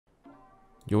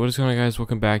Yo, what is going on, guys?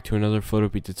 Welcome back to another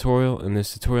Photopea tutorial. In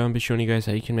this tutorial, I'm going to be showing you guys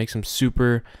how you can make some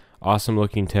super awesome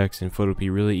looking text in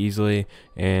Photopea really easily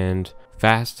and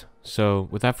fast. So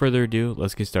without further ado,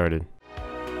 let's get started.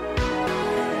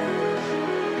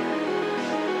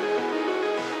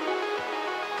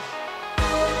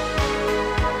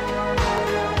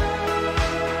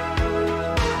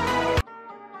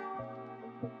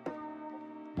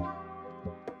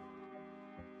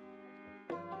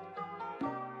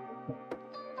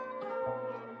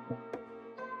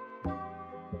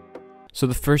 So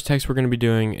the first text we're going to be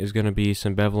doing is going to be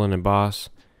some Beveling Emboss.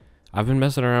 I've been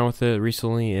messing around with it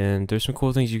recently and there's some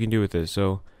cool things you can do with it.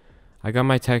 So I got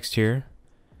my text here.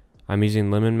 I'm using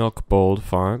Lemon Milk Bold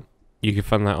font. You can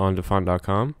find that on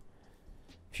font.com.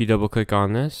 If you double click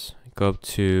on this, go up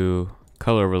to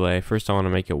color overlay. First I want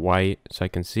to make it white so I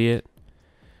can see it.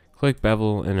 Click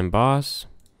Bevel and Emboss.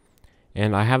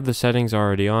 And I have the settings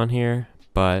already on here,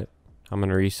 but I'm going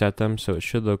to reset them so it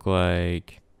should look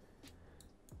like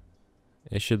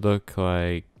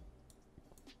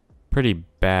pretty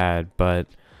bad, but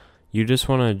you just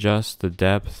want to adjust the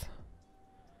depth,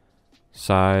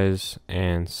 size,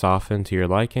 and soften to your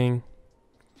liking,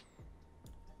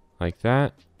 like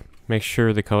that. Make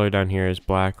sure the color down here is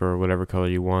black or whatever color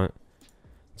you want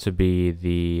to be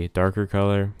the darker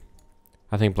color.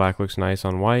 I think black looks nice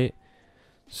on white,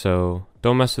 so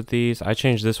don't mess with these. I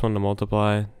changed this one to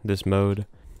multiply, this mode.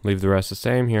 Leave the rest the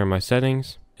same. Here are my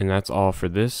settings, and that's all for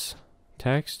this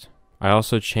text. I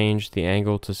also changed the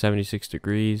angle to 76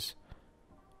 degrees,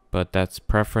 but that's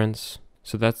preference.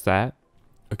 So that's that.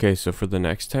 Okay, so for the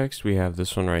next text, we have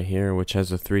this one right here, which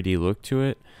has a 3D look to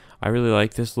it. I really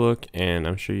like this look, and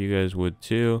I'm sure you guys would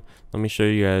too. Let me show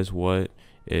you guys what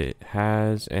it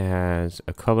has. It has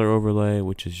a color overlay,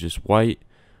 which is just white,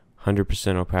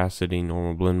 100% opacity,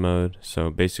 normal blend mode,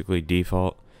 so basically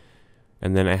default.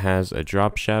 And then it has a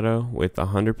drop shadow with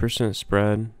 100%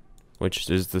 spread,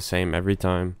 which is the same every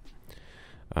time.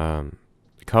 The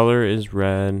color is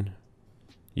red.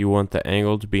 You want the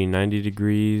angle to be 90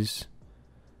 degrees,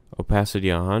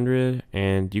 opacity 100,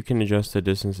 and you can adjust the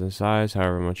distance and size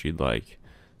however much you'd like.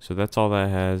 So that's all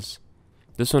that has.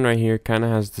 This one right here kind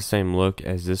of has the same look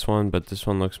as this one, but this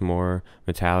one looks more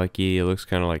metallic-y. It looks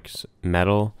kind of like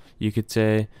metal, you could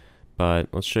say. But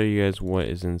let's show you guys what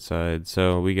is inside.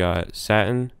 So we got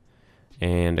satin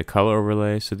and a color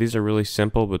overlay. So these are really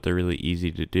simple, but they're really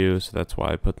easy to do, so that's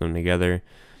why I put them together.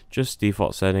 Just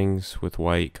default settings with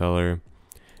white color.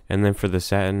 And then for the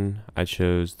satin, I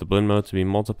chose the blend mode to be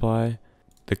multiply.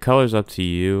 The color's up to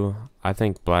you. I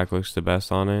think black looks the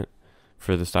best on it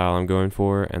for the style I'm going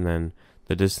for. And then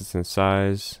the distance and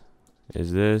size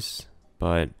is this,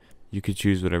 but you could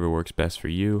choose whatever works best for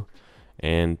you.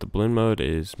 And the blend mode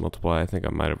is multiply. I think I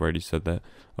might have already said that.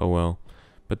 Oh well.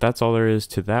 But that's all there is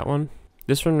to that one.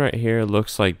 This one right here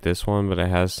looks like this one, but it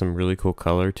has some really cool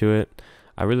color to it.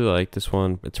 I really like this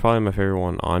one. It's probably my favorite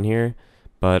one on here,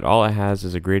 but all it has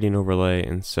is a gradient overlay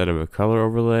instead of a color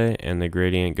overlay, and the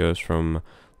gradient goes from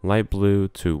light blue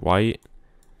to white.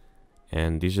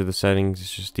 And these are the settings.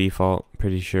 It's just default,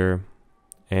 pretty sure.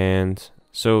 And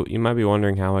so you might be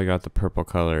wondering how I got the purple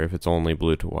color if it's only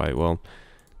blue to white. Well,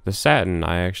 the satin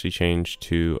I actually changed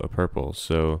to a purple,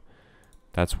 so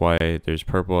that's why there's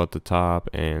purple at the top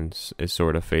and it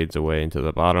sort of fades away into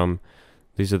the bottom.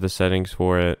 These are the settings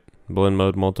for it. Blend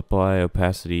mode, multiply,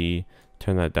 opacity,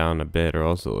 turn that down a bit or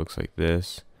else it looks like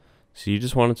this. So you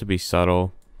just want it to be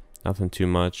subtle, nothing too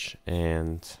much,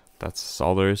 and that's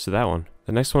all there is to that one.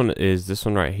 The next one is this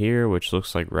one right here, which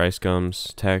looks like Rice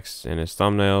Gum's text in his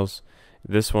thumbnails.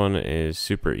 This one is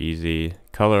super easy.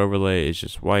 Color overlay is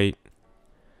just white,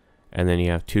 and then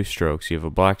you have two strokes. You have a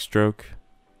black stroke,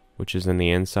 which is in the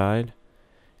inside,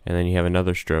 and then you have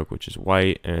another stroke which is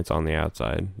white and it's on the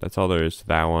outside. That's all there is to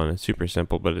that one. It's super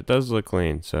simple, but it does look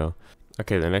clean. So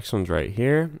okay, the next one's right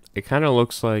here. It kind of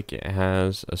looks like it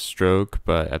has a stroke,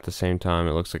 but at the same time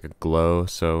it looks like a glow.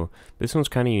 So this one's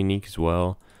kind of unique as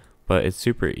well, but it's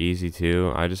super easy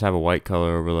too. I just have a white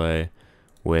color overlay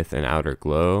with an outer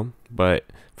glow, but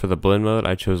for the blend mode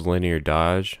I chose linear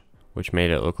dodge, which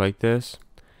made it look like this.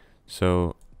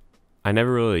 So I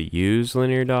never really use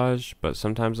linear dodge, but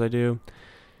sometimes I do.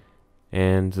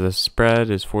 And the spread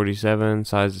is 47,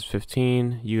 size is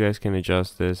 15. You guys can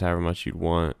adjust this however much you'd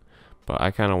want, but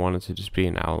I kind of want it to just be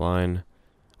an outline.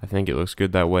 I think it looks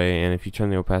good that way, and if you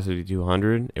turn the opacity to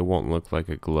 100, it won't look like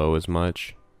a glow as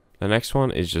much. The next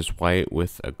one is just white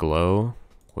with a glow,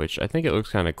 which I think it looks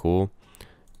kind of cool.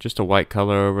 Just a white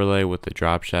color overlay with the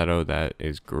drop shadow that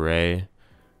is gray,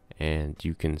 and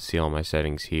you can see all my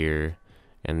settings here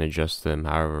and adjust them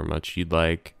however much you'd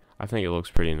like. I think it looks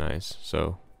pretty nice,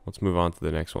 so let's move on to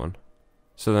the next one.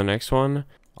 So the next one,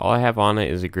 all I have on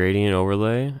it is a gradient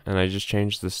overlay, and I just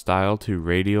changed the style to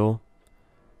radial.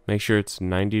 Make sure it's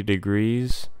 90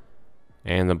 degrees,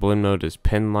 and the blend mode is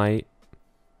pen light.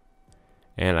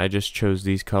 And I just chose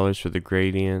these colors for the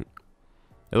gradient.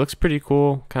 It looks pretty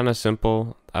cool, kind of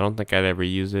simple. I don't think I'd ever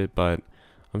use it, but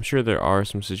I'm sure there are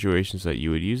some situations that you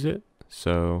would use it.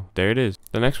 So there it is.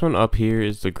 The next one up here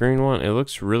is the green one. It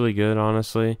looks really good,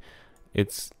 honestly.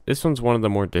 This one's one of the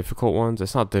more difficult ones.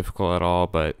 It's not difficult at all,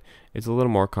 but it's a little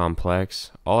more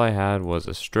complex. All I had was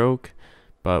a stroke,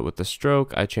 but with the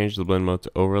stroke, I changed the blend mode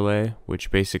to overlay, which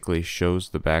basically shows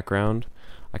the background.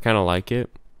 I kind of like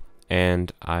it.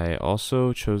 And I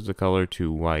also chose the color to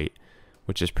white,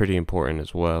 which is pretty important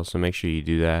as well, so make sure you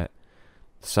do that.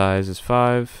 The size is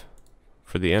 5.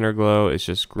 For the inner glow, it's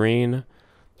just green.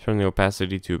 Turn the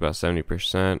opacity to about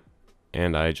 70%,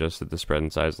 and I adjusted the spread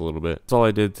and size a little bit. That's all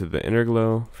I did to the inner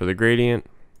glow. For the gradient,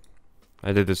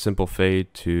 I did the simple fade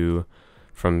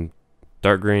from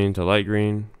dark green to light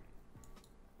green,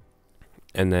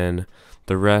 and then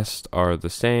the rest are the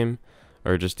same,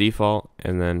 or just default.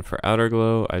 And then for outer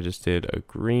glow, I just did a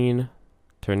green,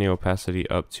 turn the opacity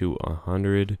up to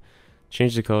 100,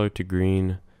 change the color to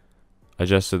green,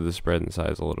 adjusted the spread and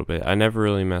size a little bit. I never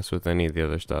really mess with any of the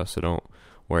other stuff, so don't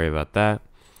worry about that.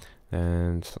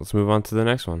 And let's move on to the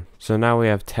next one. So now we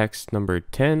have text number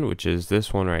 10, which is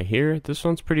this one right here. This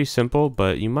one's pretty simple,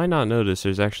 but you might not notice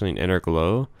there's actually an inner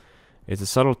glow. It's a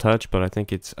subtle touch, but I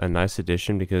think it's a nice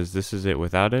addition because this is it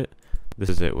without it. This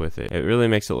is it with it. It really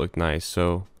makes it look nice.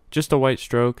 So just a white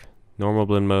stroke, normal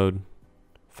blend mode,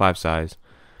 5 size.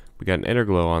 We got an inner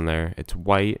glow on there. It's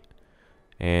white,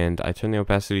 and I turned the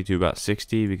opacity to about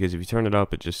 60 because if you turn it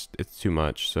up, it's too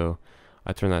much. So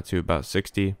I turned that to about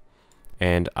 60,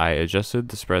 and I adjusted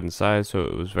the spread and size so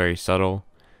it was very subtle.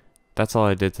 That's all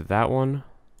I did to that one,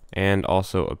 and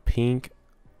also a pink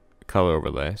color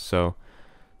overlay. So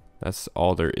that's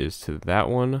all there is to that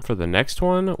one. For the next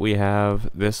one, we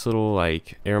have this little,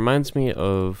 like, it reminds me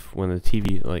of when the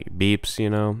TV like beeps,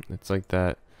 you know? It's like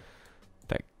that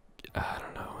I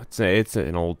don't know. It's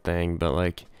an old thing, but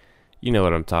like, you know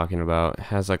what I'm talking about. It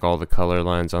has like all the color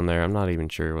lines on there. I'm not even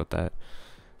sure what that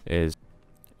is.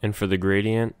 And for the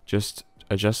gradient, just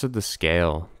adjusted the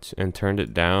scale and turned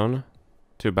it down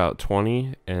to about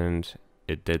 20, and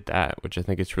it did that, which I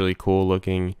think it's really cool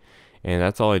looking. And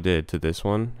that's all I did to this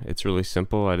one. It's really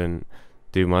simple. I didn't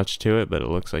do much to it, but it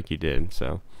looks like you did.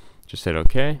 So just hit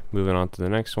OK. Moving on to the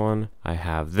next one, I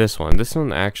have this one. This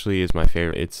one actually is my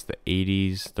favorite. It's the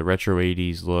 80s, the retro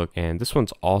 80s look. And this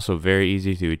one's also very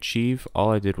easy to achieve.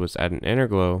 All I did was add an inner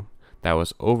glow that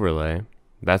was overlay.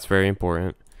 That's very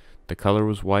important. The color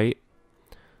was white.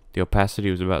 The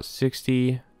opacity was about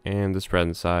 60. And the spread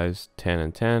and size 10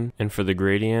 and 10. And for the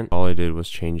gradient, all I did was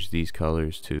change these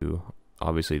colors to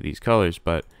obviously these colors,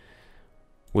 but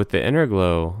with the inner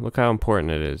glow, look how important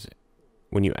it is.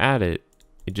 When you add it,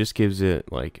 it just gives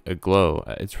it like a glow.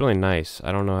 It's really nice.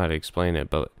 I don't know how to explain it,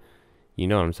 but you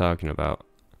know what I'm talking about.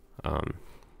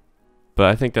 But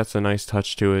I think that's a nice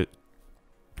touch to it.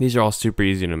 These are all super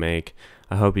easy to make.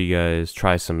 I hope you guys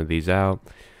try some of these out.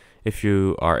 If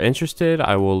you are interested,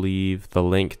 I will leave the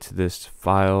link to this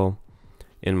file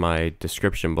in my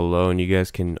description below, and you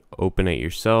guys can open it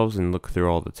yourselves and look through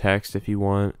all the text if you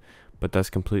want, but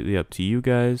that's completely up to you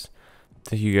guys.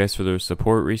 Thank you guys for the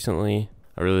support recently.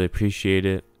 I really appreciate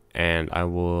it, and I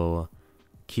will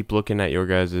keep looking at your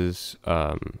guys'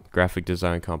 graphic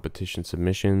design competition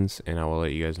submissions, and I will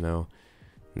let you guys know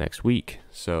next week.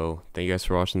 So thank you guys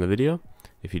for watching the video.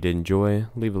 If you did enjoy,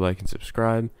 leave a like and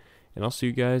subscribe, and I'll see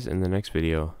you guys in the next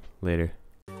video. Later.